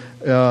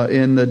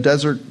the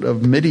desert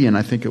of Midian,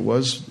 I think it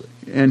was,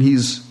 and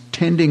he's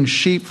tending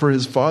sheep for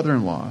his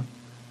father-in-law.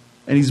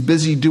 And he's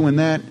busy doing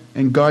that,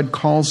 and God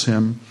calls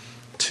him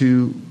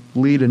to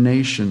lead a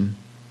nation.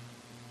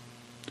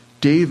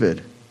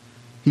 David,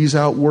 he's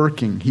out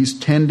working. He's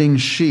tending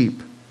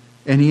sheep,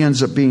 and he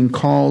ends up being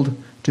called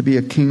to be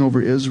a king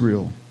over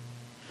Israel.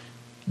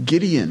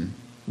 Gideon,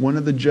 one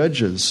of the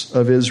judges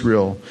of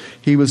Israel,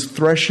 he was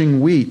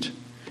threshing wheat.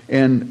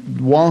 And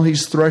while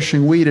he's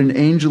threshing wheat, an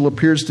angel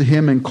appears to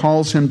him and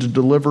calls him to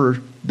deliver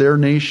their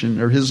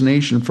nation, or his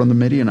nation, from the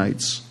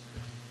Midianites.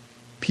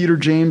 Peter,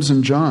 James,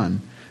 and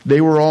John, they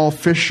were all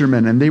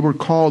fishermen, and they were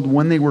called,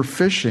 when they were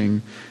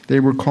fishing, they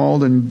were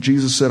called, and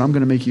Jesus said, I'm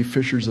going to make you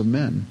fishers of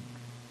men.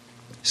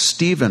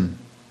 Stephen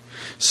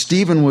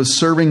was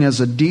serving as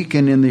a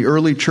deacon in the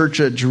early church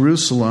at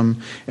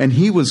Jerusalem, and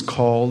he was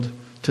called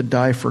to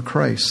die for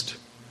Christ.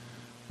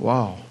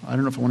 Wow, I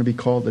don't know if I want to be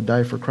called to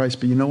die for Christ,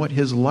 but you know what?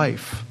 His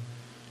life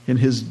and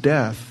his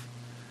death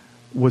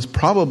was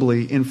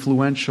probably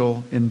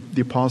influential in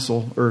the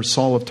apostle, or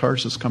Saul of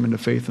Tarsus, coming to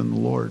faith in the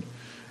Lord.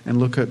 And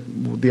look at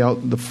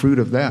the fruit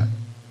of that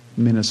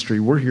ministry.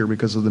 We're here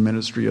because of the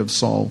ministry of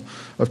Saul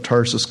of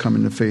Tarsus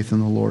coming to faith in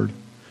the Lord.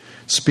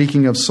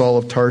 Speaking of Saul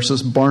of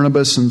Tarsus,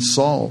 Barnabas and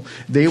Saul,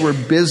 they were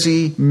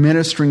busy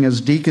ministering as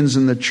deacons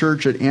in the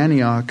church at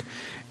Antioch,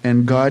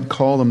 and God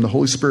called them, the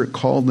Holy Spirit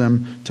called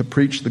them to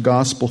preach the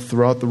gospel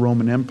throughout the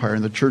Roman Empire,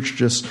 and the church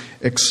just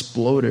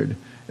exploded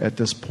at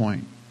this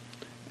point.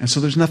 And so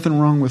there's nothing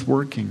wrong with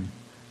working.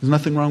 There's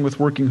nothing wrong with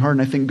working hard,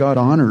 and I think God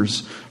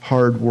honors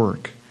hard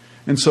work.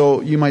 And so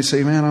you might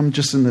say, man, I'm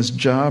just in this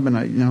job, and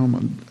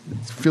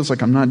it feels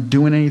like I'm not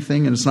doing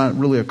anything, and it's not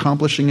really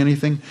accomplishing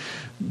anything.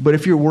 But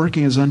if you're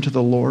working as unto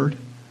the Lord,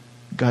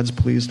 God's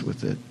pleased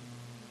with it,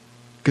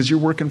 because you're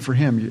working for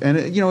Him. And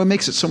it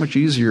makes it so much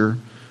easier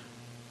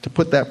to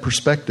put that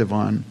perspective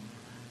on,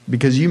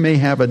 because you may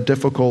have a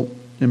difficult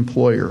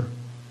employer,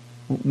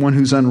 one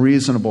who's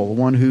unreasonable,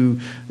 one who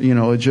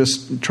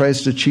just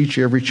tries to cheat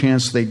you every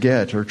chance they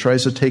get, or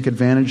tries to take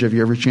advantage of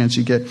you every chance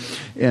you get,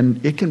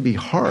 and it can be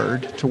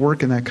hard to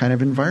work in that kind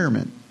of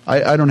environment.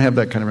 I don't have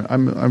that kind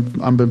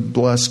of. I'm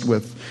blessed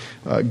with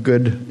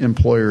good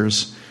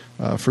employers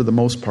for the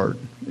most part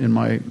in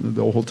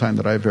the whole time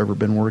that I've ever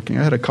been working.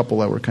 I had a couple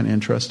that were kind of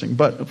interesting,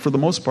 but for the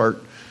most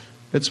part,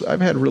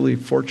 I've had really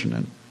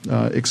fortunate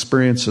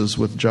experiences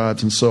with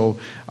jobs, and so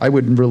I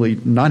would really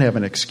not have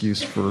an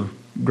excuse for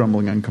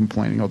grumbling and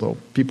complaining, although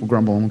people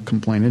grumble and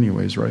complain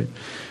anyways, right?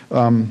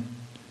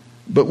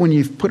 But when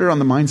you put it on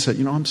the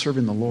mindset, I'm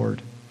serving the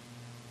Lord,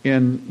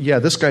 and yeah,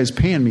 this guy's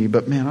paying me,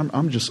 but man,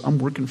 I'm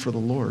working for the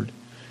Lord,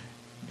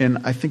 and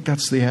I think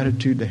that's the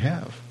attitude to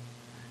have,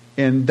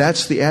 and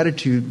that's the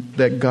attitude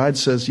that God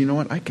says, you know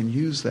what, I can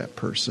use that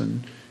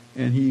person,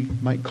 and He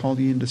might call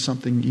you into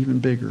something even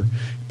bigger.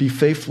 Be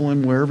faithful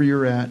in wherever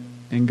you're at,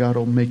 and God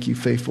will make you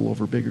faithful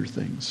over bigger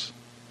things.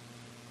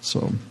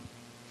 So,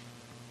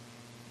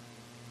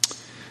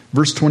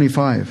 verse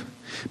 25.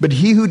 But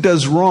he who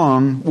does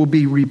wrong will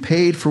be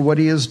repaid for what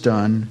he has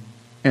done,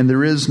 and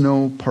there is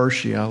no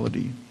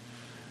partiality.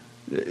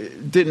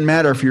 It didn't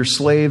matter if you're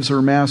slaves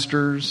or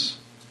masters.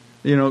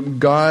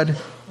 God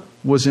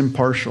was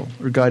impartial,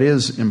 or God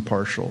is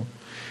impartial.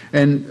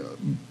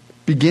 And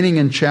beginning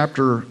in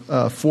chapter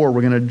 4,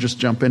 we're going to just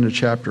jump into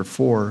chapter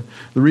 4.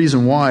 The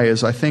reason why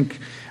is I think,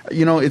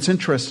 it's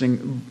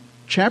interesting.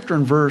 Chapter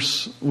and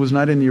verse was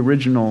not in the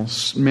original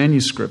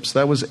manuscripts.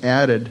 That was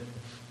added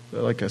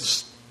like a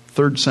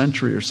 3rd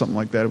century or something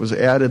like that. It was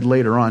added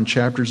later on,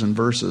 chapters and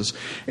verses.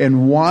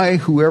 And why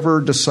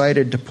whoever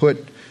decided to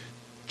put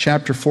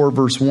chapter 4,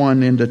 verse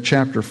 1 into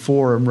chapter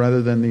 4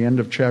 rather than the end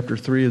of chapter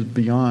 3 is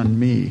beyond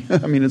me.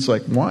 I mean, it's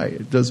like, why?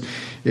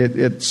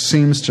 It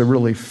seems to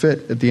really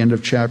fit at the end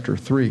of chapter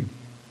 3.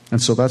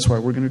 And so that's why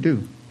we're going to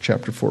do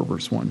chapter 4,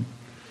 verse 1.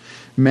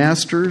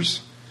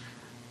 Masters,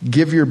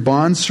 give your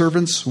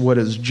bondservants what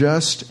is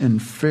just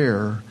and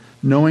fair,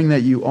 knowing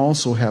that you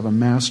also have a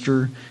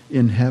master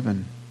in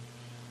heaven.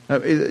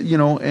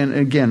 And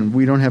again,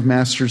 we don't have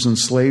masters and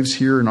slaves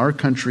here in our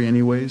country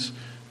anyways,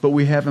 but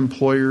we have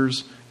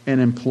employers and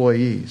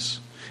employees.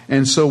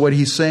 And so what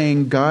he's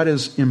saying, God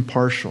is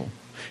impartial.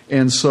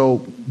 And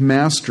so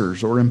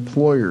masters or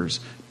employers,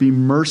 be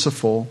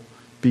merciful,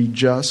 be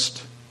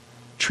just,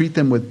 treat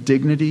them with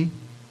dignity.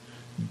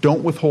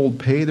 Don't withhold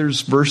pay.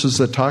 There's verses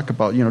that talk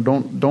about,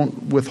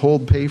 don't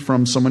withhold pay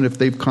from someone if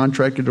they've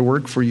contracted to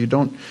work for you.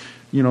 Don't,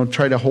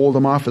 try to hold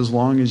them off as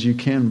long as you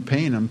can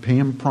paying them. Pay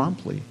them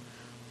promptly.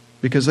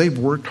 Because they've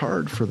worked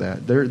hard for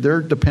that.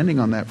 They're depending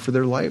on that for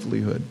their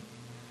livelihood.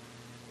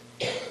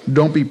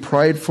 Don't be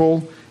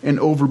prideful and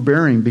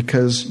overbearing,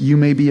 because you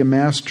may be a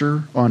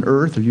master on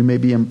earth or you may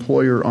be an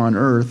employer on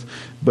earth,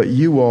 but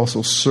you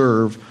also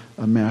serve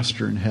a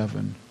master in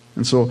heaven.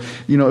 And so,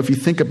 if you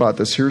think about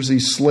this, here's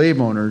these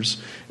slave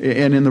owners,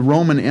 and in the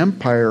Roman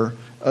Empire,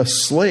 a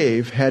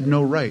slave had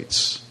no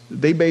rights.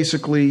 They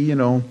basically,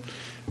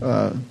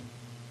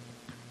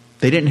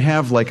 they didn't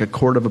have like a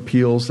court of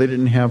appeals. They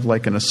didn't have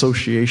like an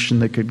association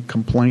they could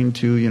complain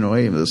to,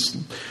 hey, this,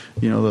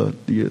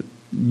 the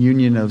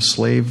union of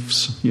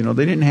slaves, they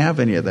didn't have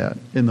any of that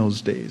in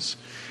those days.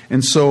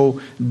 And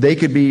so they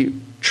could be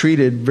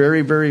treated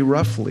very, very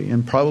roughly,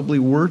 and probably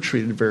were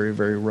treated very,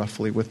 very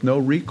roughly with no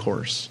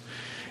recourse.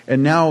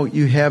 And now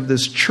you have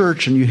this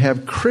church, and you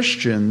have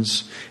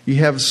Christians, you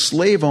have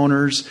slave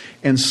owners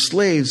and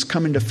slaves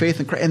coming to faith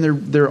in Christ, and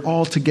they're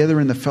all together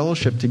in the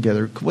fellowship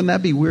together. Wouldn't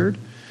that be weird?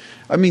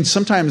 I mean,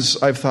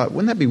 sometimes I've thought,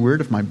 wouldn't that be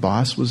weird if my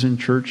boss was in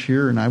church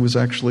here and I was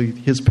actually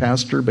his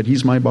pastor, but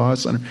he's my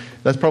boss? And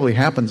that probably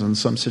happens in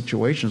some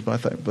situations, but I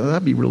thought, well,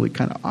 that'd be really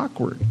kind of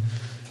awkward.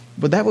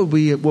 But that would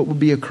be what would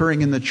be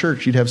occurring in the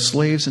church. You'd have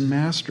slaves and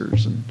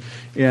masters,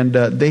 and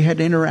they had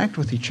to interact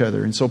with each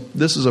other. And so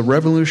this is a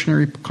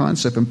revolutionary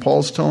concept, and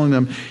Paul's telling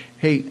them,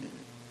 hey,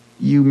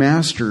 you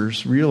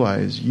masters,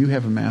 realize you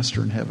have a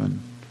master in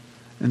heaven.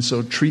 And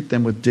so treat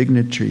them with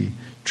dignity.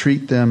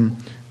 Treat them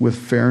with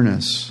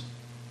fairness.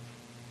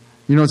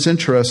 It's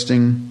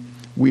interesting.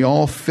 We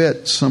all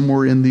fit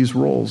somewhere in these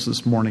roles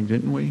this morning,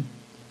 didn't we?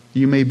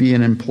 You may be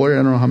an employer. I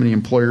don't know how many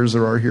employers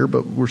there are here,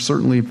 but we're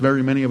certainly,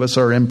 very many of us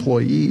are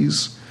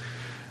employees.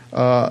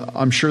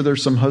 I'm sure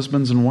there's some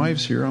husbands and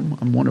wives here.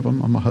 I'm one of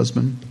them. I'm a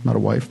husband, not a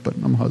wife, but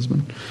I'm a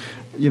husband.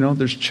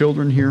 There's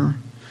children here.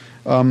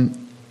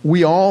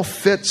 We all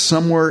fit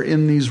somewhere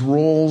in these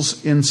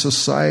roles in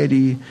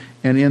society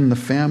and in the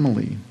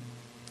family.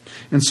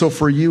 And so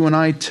for you and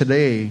I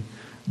today,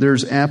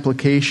 there's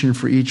application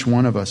for each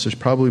one of us. There's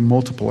probably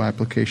multiple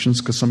applications,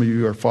 because some of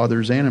you are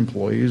fathers and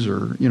employees,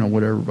 or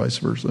whatever, vice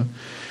versa.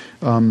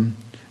 And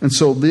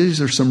so these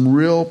are some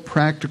real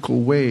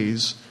practical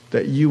ways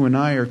that you and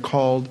I are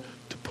called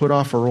to put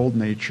off our old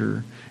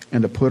nature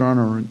and to put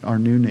on our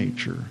new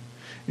nature.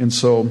 And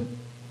so,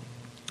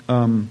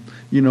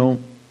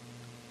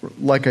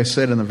 like I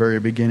said in the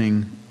very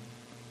beginning,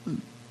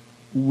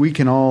 we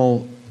can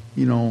all,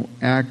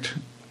 act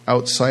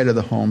outside of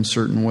the home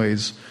certain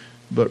ways,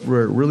 but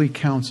where it really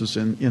counts is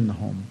in the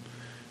home,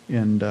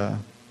 and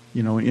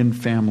in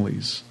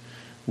families,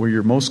 where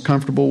you're most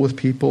comfortable with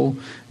people.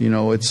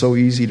 It's so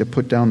easy to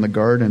put down the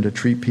guard and to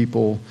treat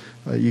people.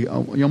 You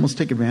almost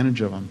take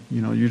advantage of them.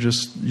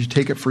 You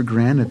take it for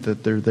granted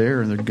that they're there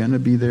and they're going to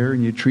be there,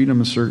 and you treat them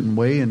a certain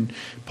way. And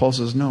Paul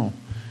says, no,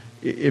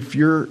 if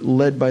you're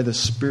led by the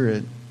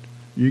Spirit,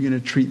 you're going to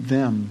treat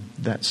them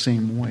that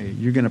same way.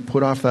 You're going to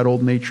put off that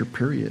old nature,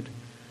 period.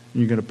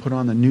 You're going to put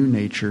on the new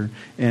nature,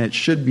 and it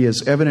should be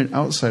as evident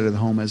outside of the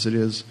home as it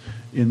is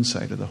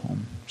inside of the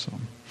home. So,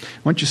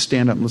 why don't you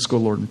stand up and let's go,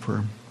 Lord, in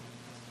prayer.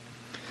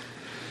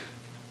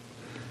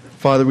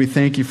 Father, we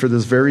thank you for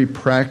this very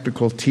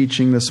practical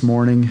teaching this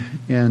morning,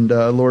 and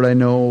Lord, I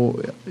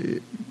know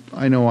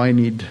I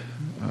need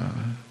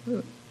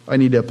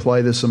to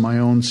apply this in my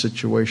own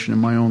situation, in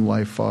my own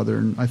life, Father,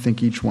 and I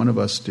think each one of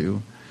us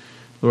do.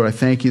 Lord, I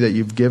thank you that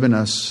you've given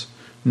us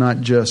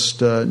not just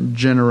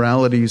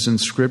generalities and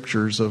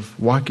scriptures of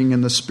walking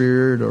in the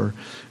Spirit or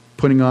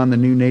putting on the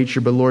new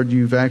nature, but Lord,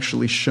 you've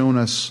actually shown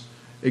us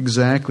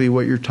exactly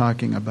what you're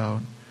talking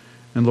about.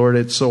 And Lord,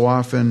 it's so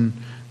often,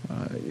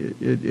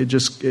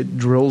 it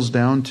drills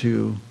down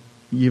to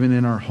even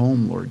in our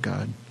home, Lord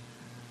God.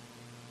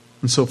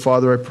 And so,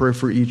 Father, I pray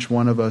for each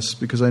one of us,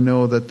 because I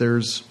know that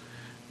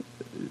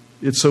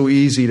it's so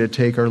easy to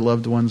take our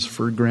loved ones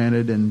for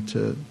granted and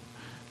to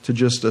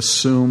just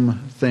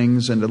assume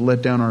things and to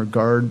let down our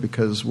guard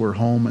because we're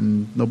home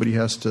and nobody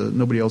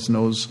else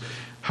knows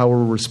how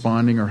we're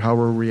responding or how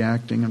we're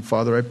reacting. And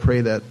Father, I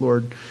pray that,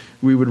 Lord,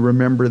 we would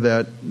remember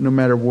that no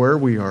matter where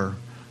we are,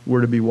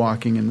 we're to be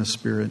walking in the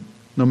Spirit.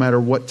 No matter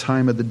what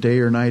time of the day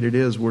or night it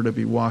is, we're to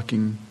be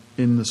walking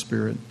in the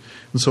Spirit.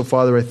 And so,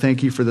 Father, I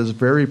thank you for this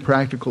very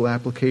practical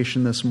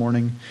application this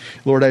morning.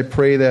 Lord, I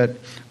pray that,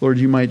 Lord,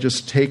 you might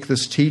just take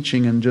this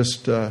teaching and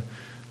just,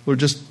 Lord,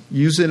 just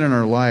use it in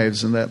our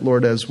lives. And that,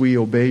 Lord, as we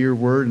obey your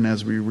word and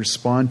as we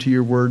respond to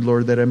your word,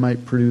 Lord, that it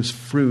might produce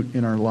fruit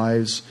in our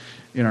lives,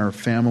 in our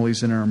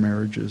families, in our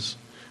marriages.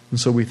 And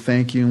so we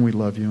thank you and we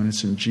love you. And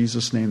it's in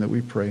Jesus' name that we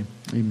pray.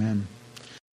 Amen.